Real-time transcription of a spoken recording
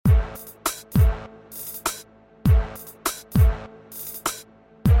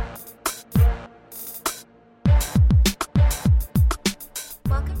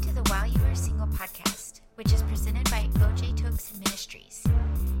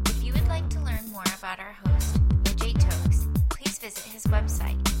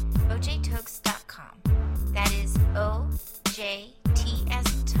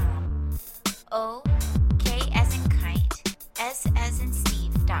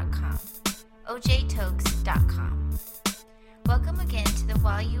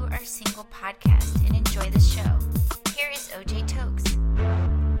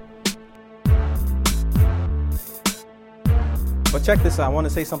check this out. I want to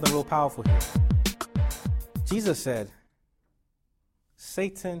say something real powerful here. Jesus said,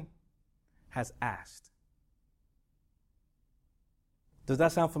 Satan has asked. Does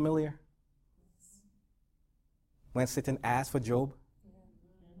that sound familiar? When Satan asked for Job?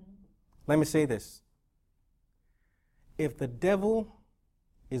 Let me say this. If the devil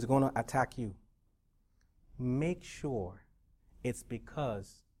is going to attack you, make sure it's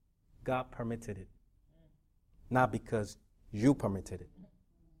because God permitted it, not because you permitted it.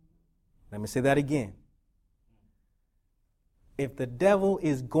 Let me say that again. If the devil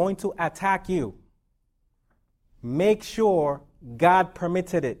is going to attack you, make sure God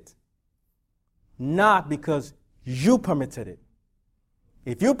permitted it, not because you permitted it.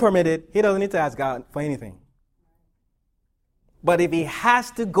 If you permit it, he doesn't need to ask God for anything. But if he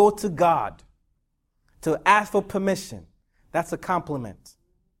has to go to God to ask for permission, that's a compliment.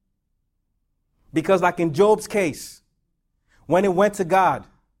 Because like in Job's case, when he went to God,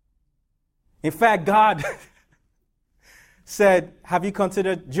 in fact, God said, have you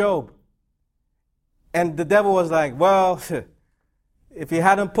considered Job? And the devil was like, well, if he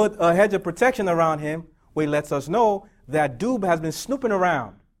hadn't put a hedge of protection around him, well, he lets us know that Job has been snooping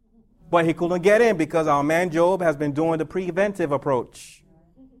around. But he couldn't get in because our man Job has been doing the preventive approach.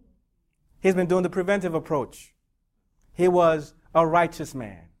 He's been doing the preventive approach. He was a righteous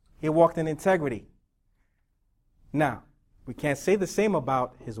man. He walked in integrity. Now, we can't say the same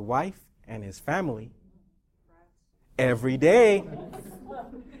about his wife and his family. Every day,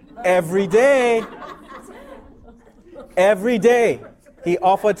 every day, every day, he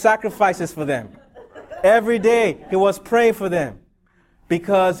offered sacrifices for them. Every day, he was praying for them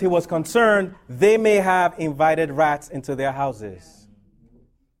because he was concerned they may have invited rats into their houses.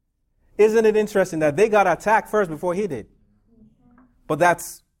 Isn't it interesting that they got attacked first before he did? But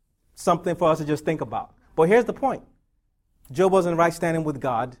that's something for us to just think about. But here's the point. Job was in right standing with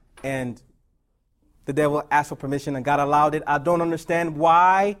God, and the devil asked for permission, and God allowed it. I don't understand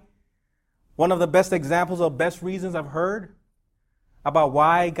why. One of the best examples or best reasons I've heard about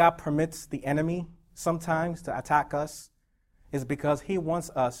why God permits the enemy sometimes to attack us is because he wants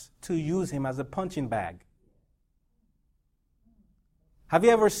us to use him as a punching bag. Have you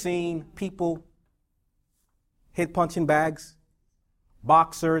ever seen people hit punching bags?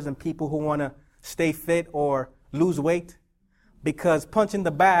 Boxers and people who want to stay fit or lose weight? Because punching the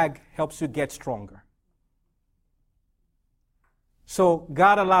bag helps you get stronger. So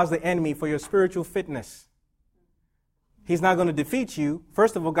God allows the enemy for your spiritual fitness. He's not going to defeat you.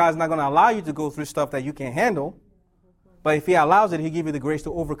 First of all, God's not going to allow you to go through stuff that you can't handle. But if he allows it, he'll give you the grace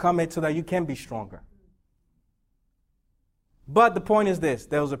to overcome it so that you can be stronger. But the point is this.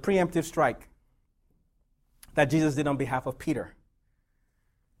 There was a preemptive strike that Jesus did on behalf of Peter.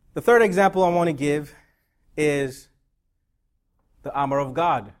 The third example I want to give is the armor of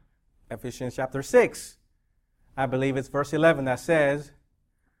God. Ephesians chapter 6. I believe it's verse 11 that says,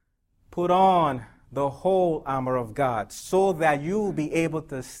 put on the whole armor of God so that you will be able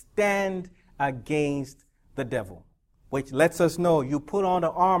to stand against the devil. Which lets us know you put on the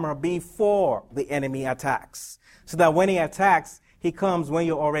armor before the enemy attacks. So that when he attacks, he comes when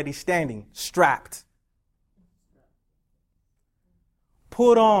you're already standing, strapped.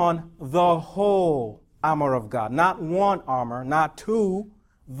 Put on the whole armor of God. Not one armor, not two,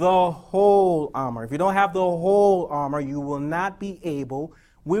 the whole armor. If you don't have the whole armor, we will not be able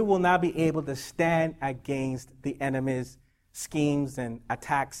to stand against the enemy's schemes and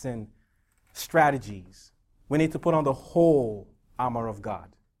attacks and strategies. We need to put on the whole armor of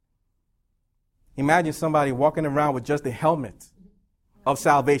God. Imagine somebody walking around with just the helmet of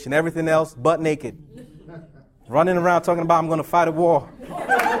salvation, everything else butt naked, running around talking about, I'm going to fight a war.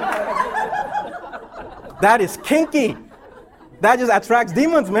 That is kinky. That just attracts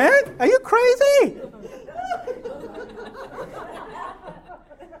demons, man. Are you crazy?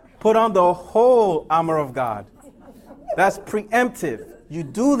 Put on the whole armor of God. That's preemptive. You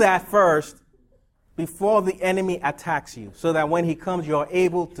do that first before the enemy attacks you, so that when he comes, you're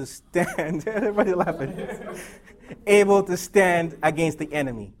able to stand. Everybody laughing. Able to stand against the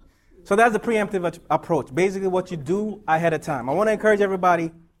enemy. So that's the preemptive approach. Basically what you do ahead of time. I want to encourage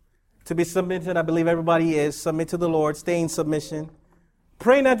everybody to be submitted. I believe everybody is. Submit to the Lord. Stay in submission.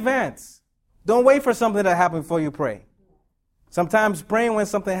 Pray in advance. Don't wait for something to happen before you pray. Sometimes praying when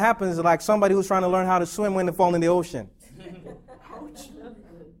something happens is like somebody who's trying to learn how to swim when they fall in the ocean.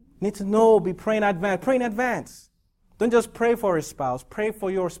 Need to know, be praying in advance. Pray in advance. Don't just pray for a spouse. Pray for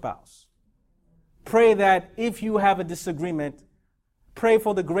your spouse. Pray that if you have a disagreement, pray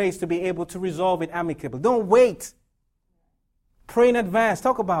for the grace to be able to resolve it amicably. Don't wait. Pray in advance.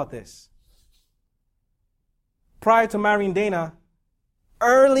 Talk about this. Prior to marrying Dana,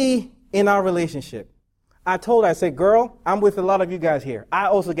 early in our relationship, I told her, I said, girl, I'm with a lot of you guys here. I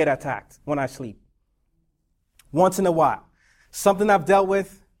also get attacked when I sleep. Once in a while. Something I've dealt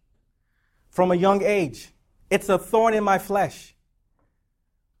with from a young age. It's a thorn in my flesh.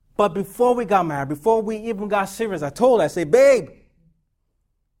 But before we got married, before we even got serious, I told her, I said, babe,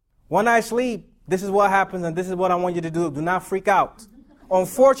 when I sleep, this is what happens and this is what I want you to do. Do not freak out.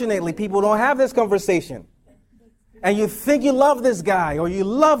 Unfortunately, people don't have this conversation. And you think you love this guy or you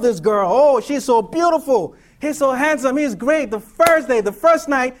love this girl. Oh, she's so beautiful. He's so handsome. He's great. The first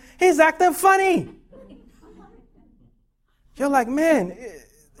night, he's acting funny. You're like, man,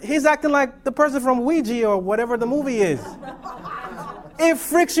 he's acting like the person from Ouija or whatever the movie is. It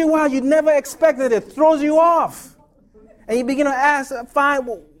freaks you out. You never expected it. Throws you off. And you begin to ask, fine,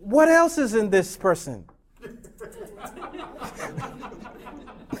 what else is in this person?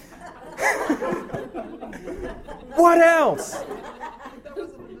 What else?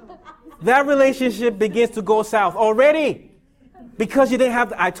 That relationship begins to go south already. Because you didn't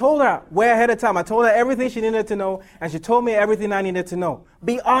have I told her way ahead of time. I told her everything she needed to know, and she told me everything I needed to know.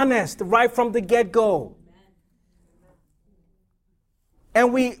 Be honest right from the get-go.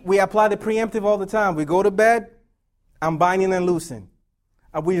 And we apply the preemptive all the time. We go to bed, I'm binding and loosing.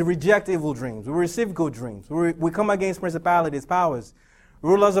 We reject evil dreams. We receive good dreams. We come against principalities, powers,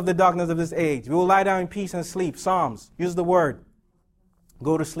 rulers of the darkness of this age. We will lie down in peace and sleep. Psalms. Use the word.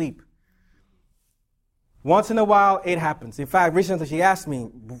 Go to sleep. Once in a while, it happens. In fact, recently she asked me,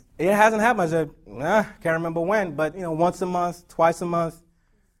 it hasn't happened. I said, can't remember when, but once a month, twice a month,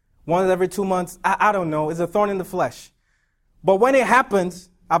 once every 2 months. I don't know. It's a thorn in the flesh. But when it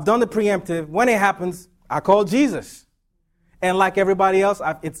happens, I've done the preemptive. When it happens, I call Jesus. And like everybody else,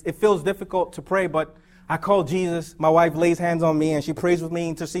 it feels difficult to pray, but I call Jesus. My wife lays hands on me and she prays with me,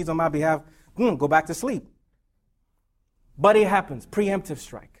 intercedes on my behalf. Go back to sleep. But it happens. Preemptive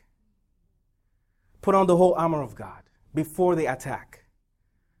strike. Put on the whole armor of God before the attack.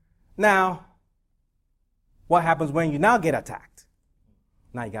 Now, what happens when you now get attacked?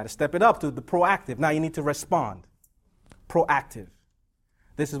 Now you got to step it up to the proactive. Now you need to respond. Proactive.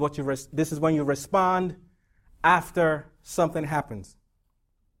 This is when you respond after something happens.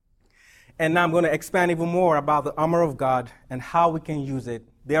 And now I'm going to expand even more about the armor of God and how we can use it,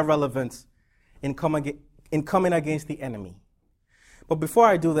 their relevance in coming against the enemy. But before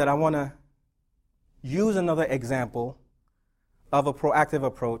I do that, I want to use another example of a proactive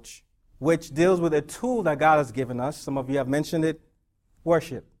approach, which deals with a tool that God has given us. Some of you have mentioned it.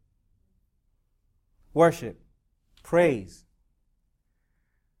 Worship. Worship. Praise.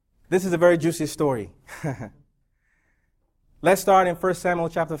 This is a very juicy story. Let's start in 1 Samuel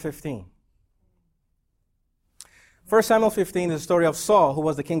chapter 15. 1 Samuel 15 is the story of Saul, who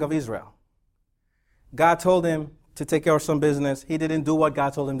was the king of Israel. God told him to take care of some business. He didn't do what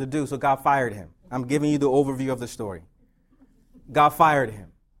God told him to do, so God fired him. I'm giving you the overview of the story. God fired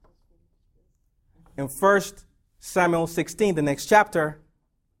him. In 1 Samuel 16, the next chapter,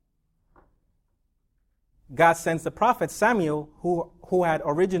 God sends the prophet Samuel, who had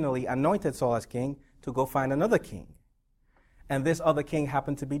originally anointed Saul as king, to go find another king. And this other king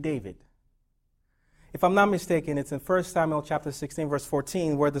happened to be David. If I'm not mistaken, it's in 1 Samuel chapter 16, verse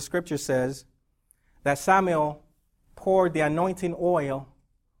 14, where the scripture says that Samuel poured the anointing oil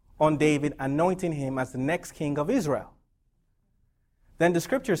on David, anointing him as the next king of Israel. Then the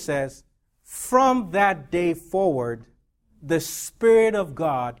scripture says, from that day forward, the Spirit of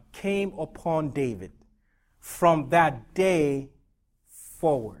God came upon David. From that day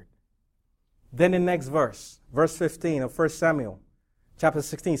forward. Then the next verse, verse 15 of 1 Samuel chapter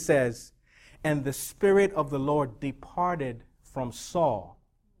 16 says, and the Spirit of the Lord departed from Saul.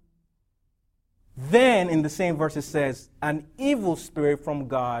 Then in the same verse it says, an evil spirit from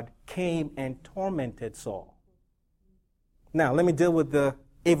God came and tormented Saul. Now let me deal with the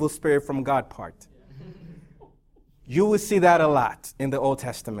evil spirit from God part. You will see that a lot in the Old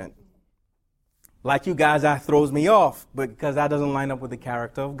Testament. Like you guys, that throws me off, but because that doesn't line up with the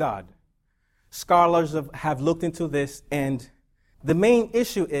character of God. Scholars have looked into this, and the main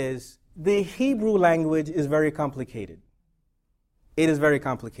issue is the Hebrew language is very complicated. It is very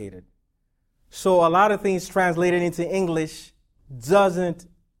complicated. So a lot of things translated into English doesn't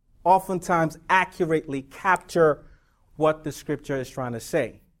oftentimes accurately capture what the scripture is trying to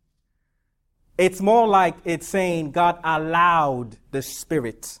say. It's more like it's saying God allowed the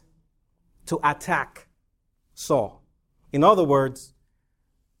Spirit to attack Saul. In other words,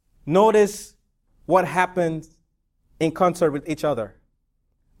 notice what happened in concert with each other.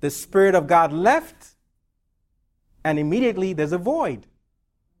 The Spirit of God left, and immediately there's a void.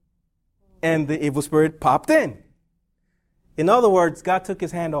 And the evil spirit popped in. In other words, God took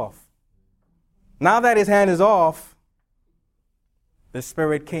his hand off. Now that his hand is off, the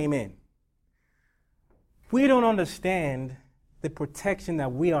Spirit came in. We don't understand the protection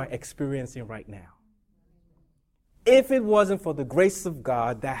that we are experiencing right now. If it wasn't for the grace of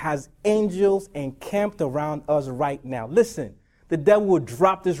God that has angels encamped around us right now, listen, the devil would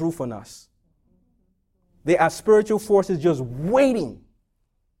drop this roof on us. There are spiritual forces just waiting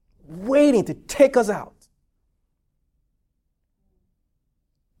to take us out.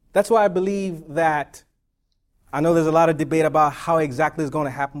 That's why I believe that, I know there's a lot of debate about how exactly it's going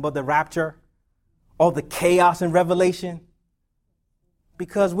to happen, but the rapture, all the chaos in Revelation,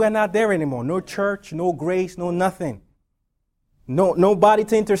 because we're not there anymore. No church, no grace, no nothing. Nobody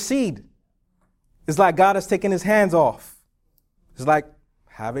to intercede. It's like God has taken his hands off. It's like,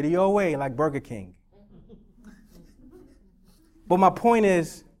 have it your way, like Burger King. But my point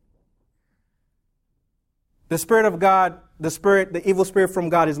is, the Spirit of God, the evil spirit from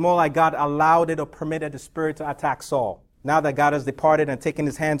God is more like God allowed it or permitted the Spirit to attack Saul. Now that God has departed and taken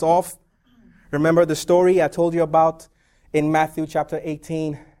his hands off, remember the story I told you about in Matthew chapter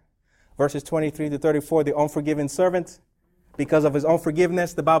 18, verses 23 to 34, the unforgiven servant. Because of his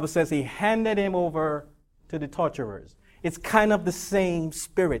unforgiveness, the Bible says he handed him over to the torturers. It's kind of the same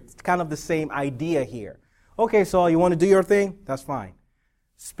spirit. It's kind of the same idea here. Okay, Saul, you want to do your thing? That's fine.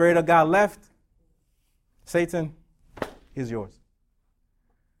 Spirit of God left. Satan is yours.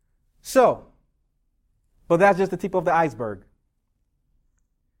 So, but that's just the tip of the iceberg.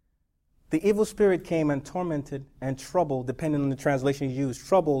 The evil spirit came and tormented and troubled, depending on the translation you use,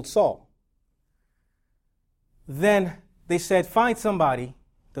 troubled Saul. Then they said, find somebody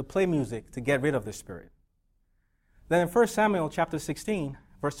to play music to get rid of the spirit. Then in 1 Samuel chapter 16,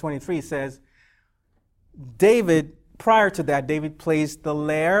 verse 23, it says, prior to that, David plays the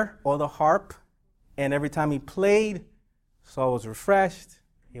lyre or the harp, and every time he played, Saul was refreshed,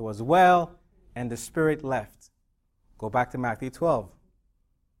 he was well, and the spirit left. Go back to Matthew 12.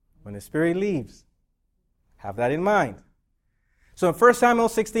 When the spirit leaves, have that in mind. So in 1 Samuel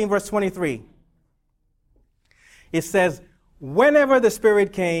 16, verse 23, it says, whenever the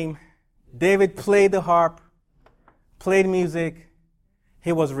spirit came, David played the harp, played music,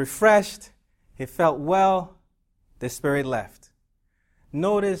 he was refreshed, he felt well, the spirit left.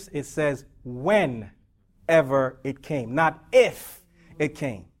 Notice it says whenever it came, not if it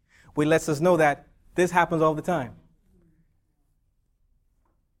came. Which lets us know that this happens all the time.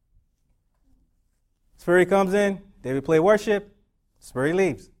 Spirit comes in, David play worship, spirit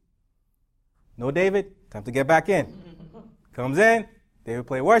leaves. No David, time to get back in. Comes in, David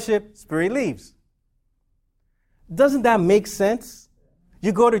play worship, spirit leaves. Doesn't that make sense?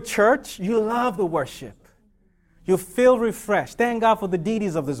 You go to church, you love the worship. You feel refreshed. Thank God for the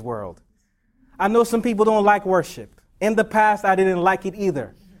deities of this world. I know some people don't like worship. In the past, I didn't like it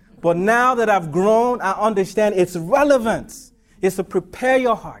either. But now that I've grown, I understand its relevance. It's to prepare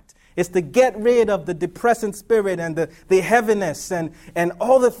your heart. It's to get rid of the depressing spirit and the heaviness and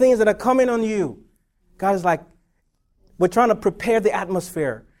all the things that are coming on you. God is like, we're trying to prepare the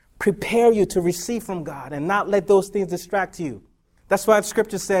atmosphere, prepare you to receive from God and not let those things distract you. That's why the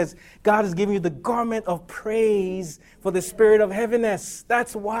scripture says God is giving you the garment of praise for the spirit of heaviness.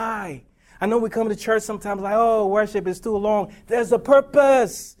 That's why. I know we come to church sometimes like, oh, worship is too long. There's a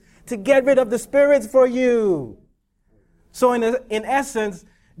purpose to get rid of the spirits for you. So in essence,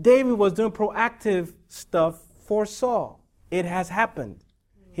 David was doing proactive stuff for Saul. It has happened.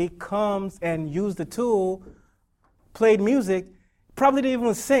 He comes and used the tool, played music, probably didn't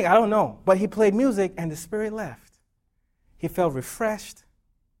even sing, I don't know. But he played music and the spirit left. He felt refreshed.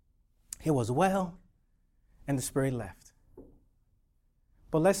 He was well, and the spirit left.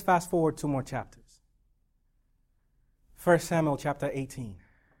 But let's fast forward 2 more chapters. 1 Samuel chapter 18,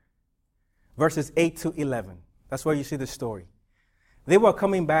 verses 8 to 11. That's where you see the story. They were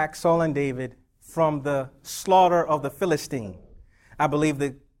coming back, Saul and David, from the slaughter of the Philistine. I believe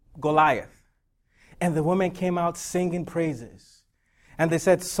the Goliath. And the women came out singing praises. And they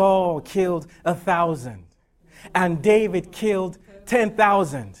said, Saul killed 1,000. And David killed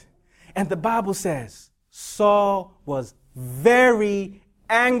 10,000. And the Bible says Saul was very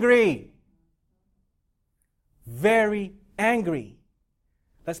angry. Very angry.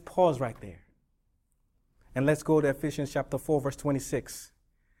 Let's pause right there. And let's go to Ephesians chapter 4, verse 26.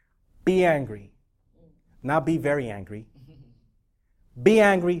 Be angry. Not be very angry. Be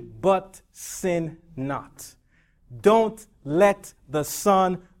angry, but sin not. Don't let the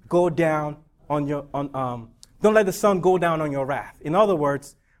sun go down on your Don't let the sun go down on your wrath. In other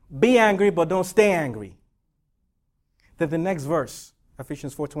words, be angry, but don't stay angry. Then the next verse,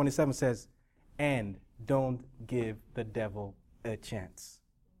 Ephesians 4:27 says, and don't give the devil a chance.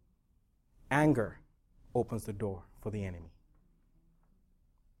 Anger opens the door for the enemy.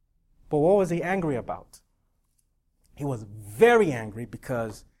 But what was he angry about? He was very angry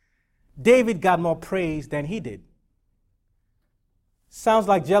because David got more praise than he did. Sounds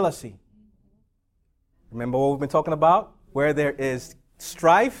like jealousy. Remember what we've been talking about? Where there is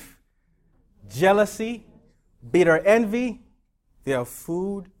strife, jealousy, bitter envy, they are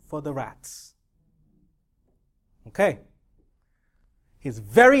food for the rats. Okay. He's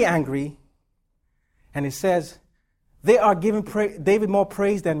very angry, and he says, they are giving David more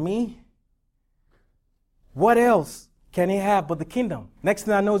praise than me. What else can he have but the kingdom? Next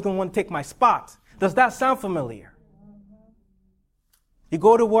thing I know, he's going to want to take my spot. Does that sound familiar? You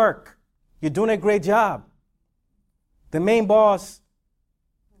go to work. You're doing a great job. The main boss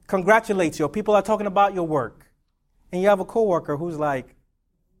congratulates you, or people are talking about your work. And you have a coworker who's like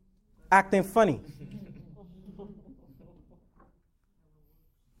acting funny.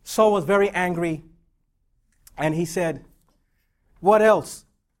 Saul was very angry, and he said, what else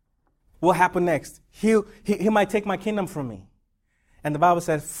will happen next? He might take my kingdom from me. And the Bible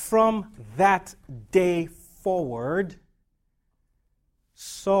says, from that day forward,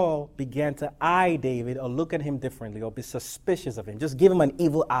 Saul began to eye David or look at him differently or be suspicious of him. Just give him an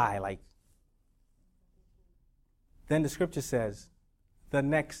evil eye. Like. Then the scripture says, the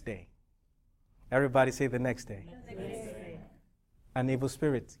next day. Everybody say the next day. The next day. An evil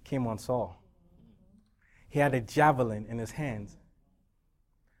spirit came on Saul. He had a javelin in his hands.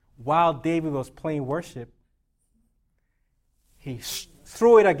 While David was playing worship, he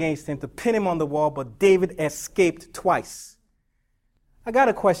threw it against him to pin him on the wall, but David escaped twice. I got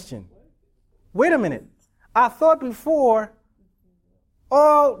a question. Wait a minute. I thought before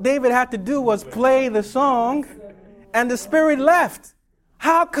all David had to do was play the song and the spirit left.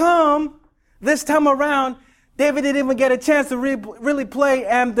 How come this time around David didn't even get a chance to really play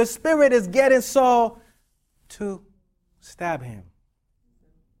and the spirit is getting Saul to stab him?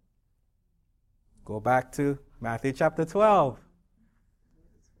 Go back to Matthew chapter 12.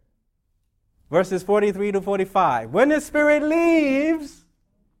 Verses 43 to 45. When the spirit leaves,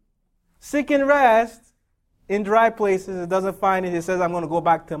 seeking rest in dry places, it doesn't find it. It says, I'm going to go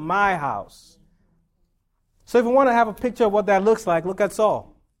back to my house. So if you want to have a picture of what that looks like, look at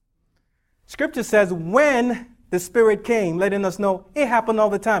Saul. Scripture says, when the spirit came, letting us know it happened all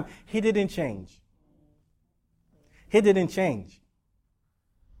the time. He didn't change. He didn't change.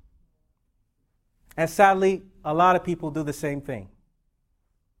 And sadly, a lot of people do the same thing.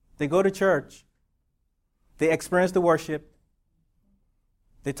 They go to church. They experience the worship.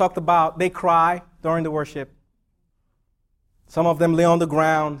 They cry during the worship. Some of them lay on the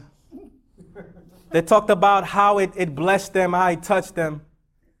ground. They talked about how it blessed them, how it touched them.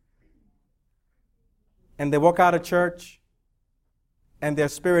 And they walk out of church, and their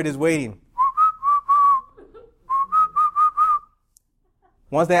spirit is waiting.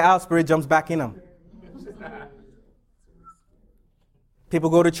 Once they're out, spirit jumps back in them. People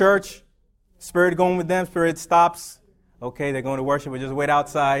go to church, spirit going with them, spirit stops. Okay, they're going to worship, we just wait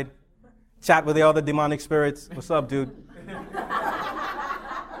outside, chat with the other demonic spirits. What's up, dude?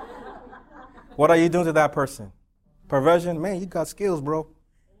 What are you doing to that person? Perversion? Man, you got skills, bro.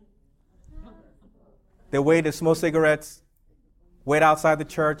 They wait to smoke cigarettes, wait outside the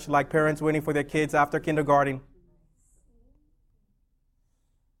church like parents waiting for their kids after kindergarten.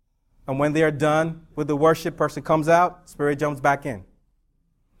 And when they're done with the worship, person comes out, spirit jumps back in.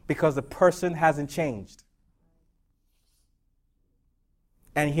 Because the person hasn't changed.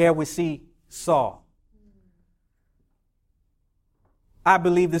 And here we see Saul. I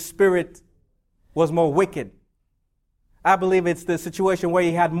believe the spirit was more wicked. I believe it's the situation where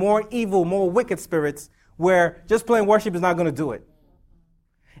he had more evil, more wicked spirits, where just playing worship is not going to do it.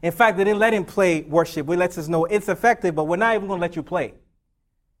 In fact, they didn't let him play worship. We let us know it's effective, but we're not even going to let you play.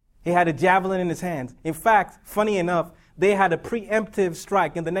 He had a javelin in his hands. In fact, funny enough, they had a preemptive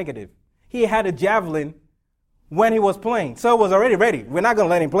strike in the negative. He had a javelin when he was playing. So it was already ready. We're not going to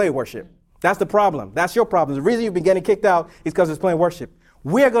let him play worship. That's the problem. That's your problem. The reason you've been getting kicked out is because he's playing worship.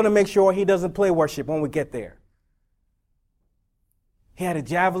 We're going to make sure he doesn't play worship when we get there. He had a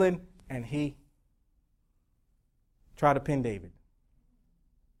javelin, and he tried to pin David.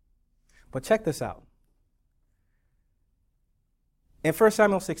 But check this out. In 1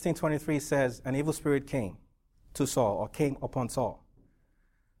 Samuel 16:23 it says, an evil spirit came to Saul, or came upon Saul.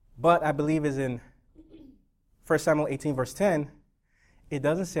 But I believe is in 1 Samuel 18 verse 10, it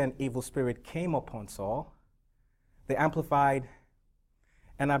doesn't say an evil spirit came upon Saul. The Amplified,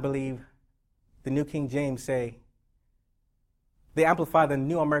 and I believe the New King James say, the Amplified, the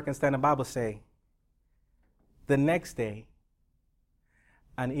New American Standard Bible say, The next day,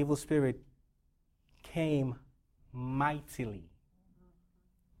 an evil spirit came mightily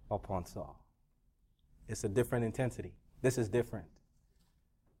upon Saul. It's a different intensity. This is different.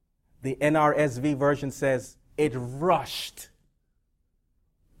 The NRSV version says it rushed.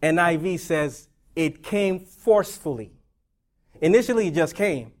 NIV says it came forcefully. Initially, it just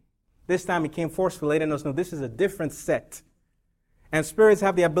came. This time it came forcefully, letting us know this is a different set. And spirits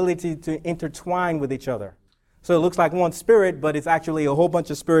have the ability to intertwine with each other. So it looks like one spirit, but it's actually a whole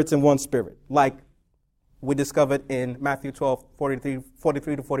bunch of spirits in one spirit, like we discovered in Matthew 12,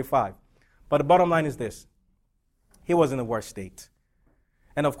 43 to 45. But the bottom line is this. He was in the worst state.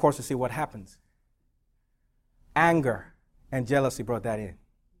 And of course, you see what happens. Anger and jealousy brought that in.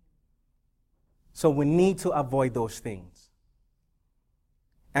 So we need to avoid those things.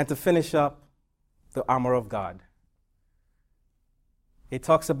 And to finish up, the armor of God. It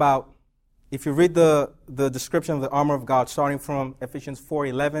talks about, if you read the description of the armor of God, starting from Ephesians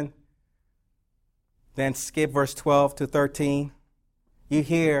 4:11, then skip verse 12 to 13, you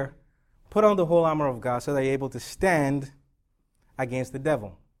hear, put on the whole armor of God so that you're able to stand against the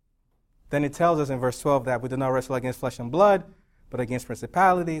devil. Then it tells us in verse 12 that we do not wrestle against flesh and blood, but against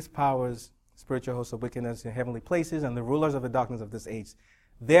principalities, powers, spiritual hosts of wickedness in heavenly places, and the rulers of the darkness of this age.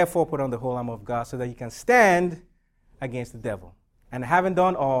 Therefore, put on the whole armor of God so that you can stand against the devil. And having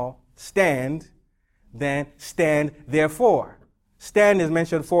done all, stand, then stand therefore. Stand is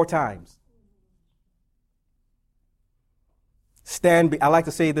mentioned 4 times. Stand, I like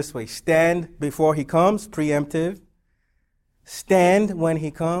to say it this way. Stand before he comes, preemptive. Stand when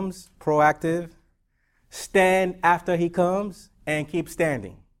he comes, proactive. Stand after he comes, and keep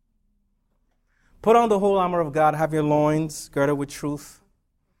standing. Put on the whole armor of God. Have your loins girded with truth.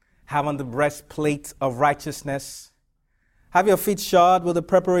 Have on the breastplate of righteousness. Have your feet shod with the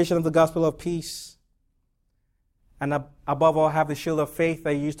preparation of the gospel of peace. And above all, have the shield of faith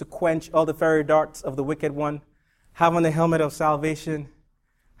that you use to quench all the fiery darts of the wicked one. Have on the helmet of salvation.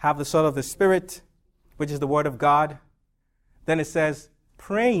 Have the sword of the Spirit, which is the word of God. Then it says,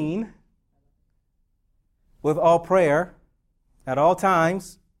 praying with all prayer at all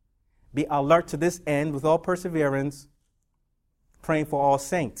times. Be alert to this end with all perseverance, praying for all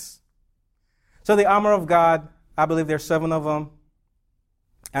saints. So the armor of God, I believe there's 7 of them.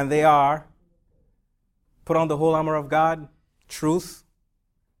 And they are, put on the whole armor of God, truth,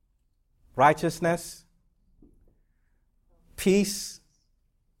 righteousness, peace,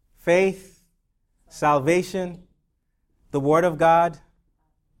 faith, salvation, the word of God,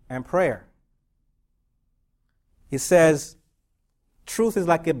 and prayer. It says, truth is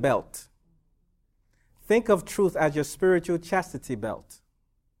like a belt. Think of truth as your spiritual chastity belt.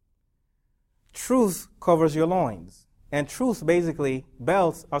 Truth covers your loins. And truth, basically,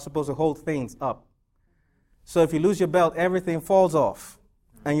 belts are supposed to hold things up. So if you lose your belt, everything falls off.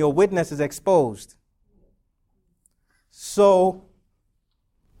 And your witness is exposed. So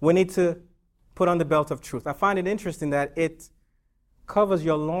we need to put on the belt of truth. I find it interesting that it covers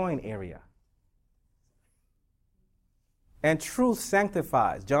your loin area. And truth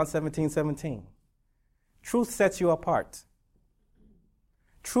sanctifies. John 17:17. Truth sets you apart.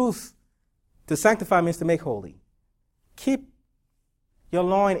 Truth, to sanctify means to make holy. Keep your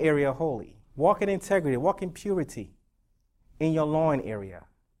loin area holy. Walk in integrity. Walk in purity in your loin area.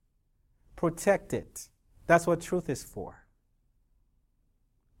 Protect it. That's what truth is for.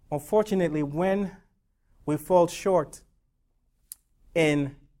 Unfortunately, when we fall short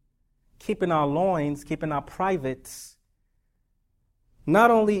in keeping our loins, keeping our privates,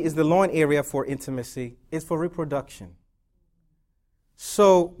 not only is the loin area for intimacy, it's for reproduction.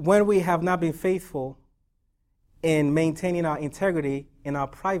 So when we have not been faithful in maintaining our integrity in our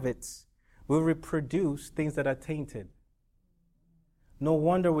privates, we reproduce things that are tainted. No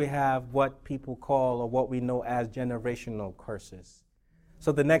wonder we have what people call or what we know as generational curses.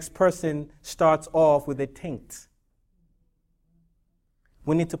 So the next person starts off with a taint.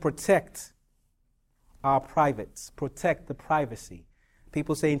 We need to protect our privates, protect the privacy.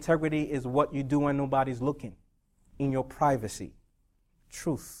 People say integrity is what you do when nobody's looking, in your privacy.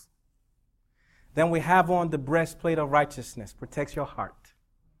 Truth. Then we have on the breastplate of righteousness, protects your heart.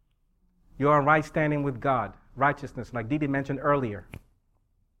 You're in right standing with God, righteousness, like Didi mentioned earlier.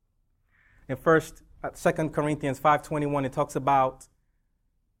 In 2 Corinthians 5:21, it talks about,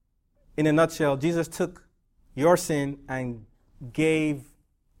 in a nutshell, Jesus took your sin and gave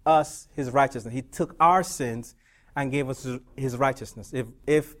us his righteousness. He took our sins and gave us his righteousness.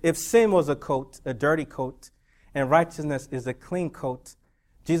 If sin was a coat, a dirty coat, and righteousness is a clean coat,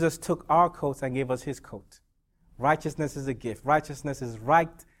 Jesus took our coats and gave us his coat. Righteousness is a gift. Righteousness is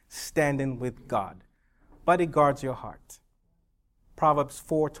right standing with God. but it guards your heart. Proverbs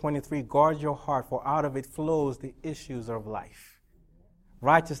 4:23, guard your heart, for out of it flows the issues of life.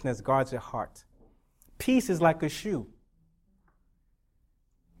 Righteousness guards your heart. Peace is like a shoe.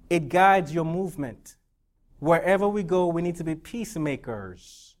 It guides your movement. Wherever we go, we need to be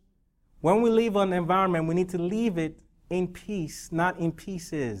peacemakers. When we leave an environment, we need to leave it in peace, not in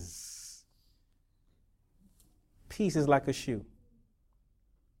pieces. Peace is like a shoe.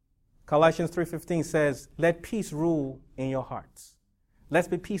 Colossians 3:15 says, let peace rule in your hearts. Let's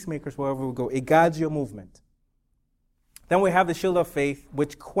be peacemakers wherever we go. It guides your movement. Then we have the shield of faith,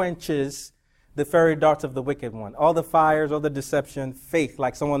 which quenches the fiery darts of the wicked one. All the fires, all the deception, faith,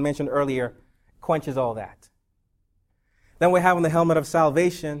 like someone mentioned earlier, quenches all that. Then we have the helmet of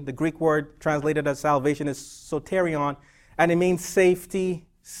salvation. The Greek word translated as salvation is soterion, and it means safety,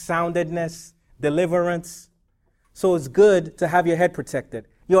 soundedness, deliverance. So it's good to have your head protected.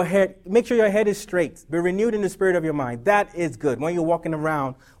 Your head, make sure your head is straight. Be renewed in the spirit of your mind. That is good. When you're walking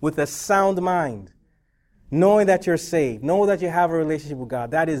around with a sound mind, knowing that you're saved, knowing that you have a relationship with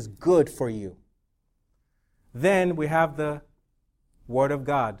God, that is good for you. Then we have the Word of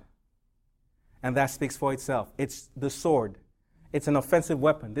God. And that speaks for itself. It's the sword. It's an offensive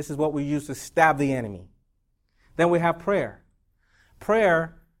weapon. This is what we use to stab the enemy. Then we have prayer.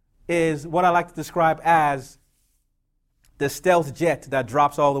 Prayer is what I like to describe as the stealth jet that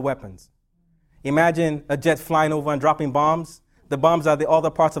drops all the weapons. Imagine a jet flying over and dropping bombs. The bombs are the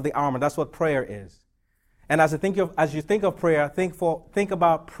other parts of the armor. That's what prayer is. And as you think of prayer, think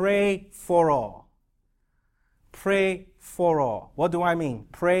about pray for all. Pray for all. What do I mean?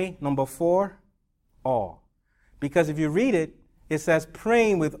 Pray, number 4, all. Because if you read it, it says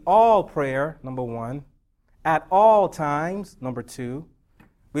praying with all prayer, number 1, at all times, number 2,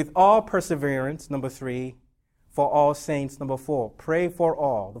 with all perseverance, number 3, for all saints, number 4. Pray for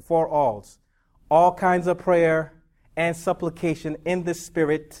all, the 4 alls. All kinds of prayer and supplication in the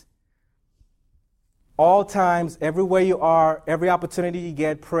Spirit. All times, everywhere you are, every opportunity you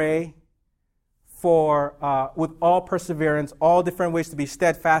get, pray for with all perseverance, all different ways to be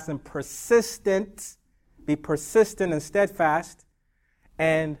steadfast and persistent. Be persistent and steadfast,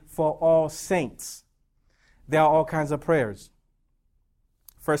 and for all saints. There are all kinds of prayers.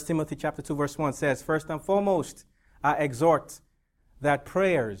 1 Timothy chapter 2, verse 1 says, first and foremost, I exhort that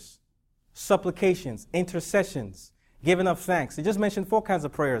prayers, supplications, intercessions, giving of thanks. It just mentioned 4 kinds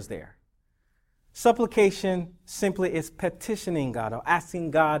of prayers there. Supplication simply is petitioning God or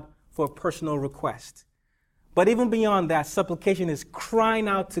asking God for a personal request. But even beyond that, supplication is crying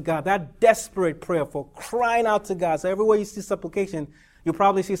out to God, that desperate prayer for crying out to God. So everywhere you see supplication, you'll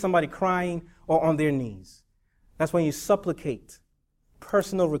probably see somebody crying or on their knees. That's when you supplicate,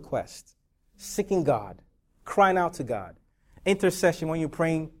 personal request, seeking God, crying out to God. Intercession, when you're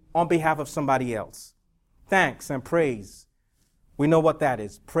praying on behalf of somebody else. Thanks and praise. We know what that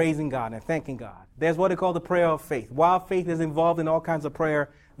is, praising God and thanking God. There's what they call the prayer of faith. While faith is involved in all kinds of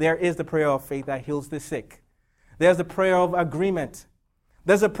prayer, there is the prayer of faith that heals the sick. There's the prayer of agreement.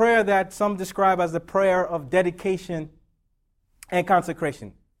 There's a prayer that some describe as the prayer of dedication and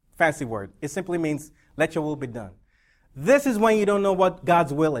consecration. Fancy word. It simply means, let your will be done. This is when you don't know what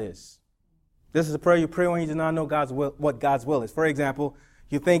God's will is. This is a prayer you pray when you do not know God's will, what God's will is. For example,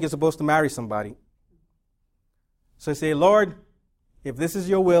 you think you're supposed to marry somebody. So you say, Lord, if this is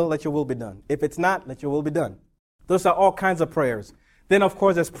your will, let your will be done. If it's not, let your will be done. Those are all kinds of prayers. Then, of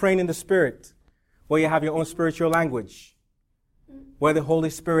course, there's praying in the Spirit, where you have your own spiritual language, where the Holy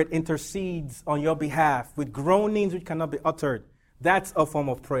Spirit intercedes on your behalf with groanings which cannot be uttered. That's a form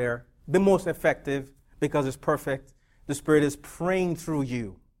of prayer, the most effective because it's perfect. The Spirit is praying through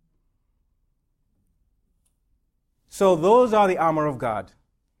you. So those are the armor of God.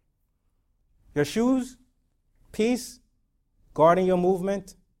 Your shoes, peace, guarding your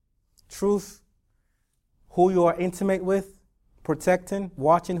movement, truth, who you are intimate with, protecting,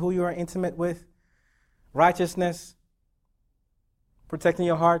 watching who you are intimate with, righteousness, protecting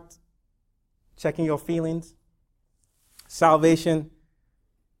your heart, checking your feelings, salvation,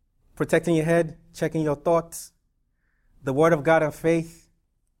 protecting your head, checking your thoughts, the Word of God and faith,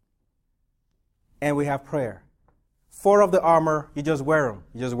 and we have prayer. 4 of the armor, you just wear them.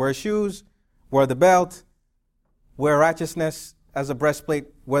 You just wear shoes, wear the belt, wear righteousness as a breastplate,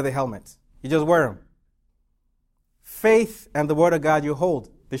 wear the helmet. You just wear them. Faith and the Word of God you hold.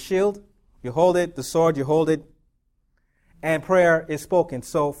 The shield, you hold it. The sword, you hold it. And prayer is spoken.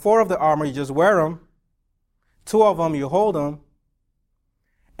 So 4 of the armor, you just wear them. 2 of them, you hold them.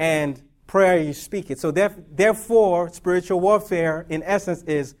 And prayer, you speak it. So therefore, spiritual warfare, in essence,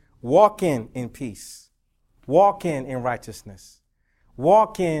 is walking in peace, walking in righteousness,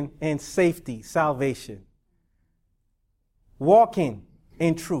 walking in safety, salvation, walking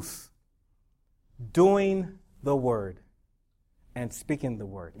in truth, doing the word, and speaking the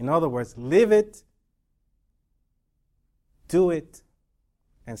word. In other words, live it, do it,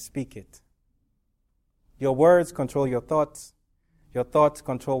 and speak it. Your words control your thoughts. Your thoughts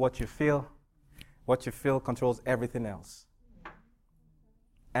control what you feel. What you feel controls everything else.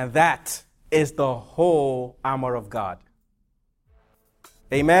 And that is the whole armor of God.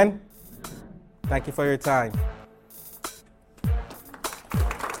 Amen? Thank you for your time.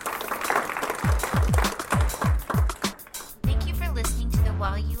 Thank you for listening to the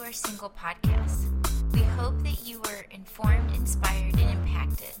While You Are Single podcast. We hope that you were informed, inspired, and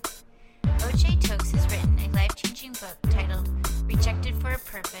impacted. O.J. Tokes has written a life-changing book titled Rejected for a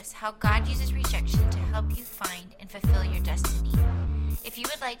Purpose: How God Uses Rejection to Help You Find and Fulfill Your Destiny. If you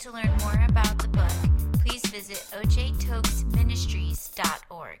would like to learn more about the book, please visit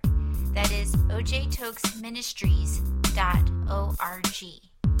ojtokesministries.org. That is ojtokesministries.org.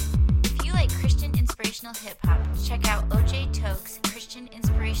 If you like Christian inspirational hip-hop, check out O.J. Tokes' Christian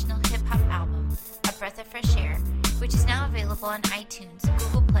inspirational hip-hop album, A Breath of Fresh Air, which is now available on iTunes,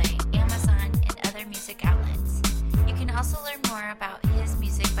 Google Play, Amazon, and other music outlets. You can also learn more about his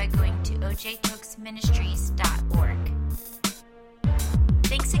music by going to ojtokesministries.org.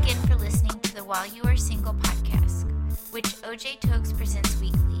 Thanks again for listening to the While You Are Single podcast, which O.J. Tokes presents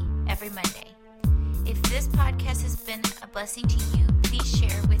weekly, every Monday. If this podcast has been a blessing to you, please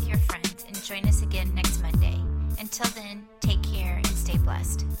share with your friends and join us again next Monday. Until then, take care and stay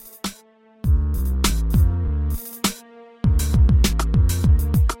blessed.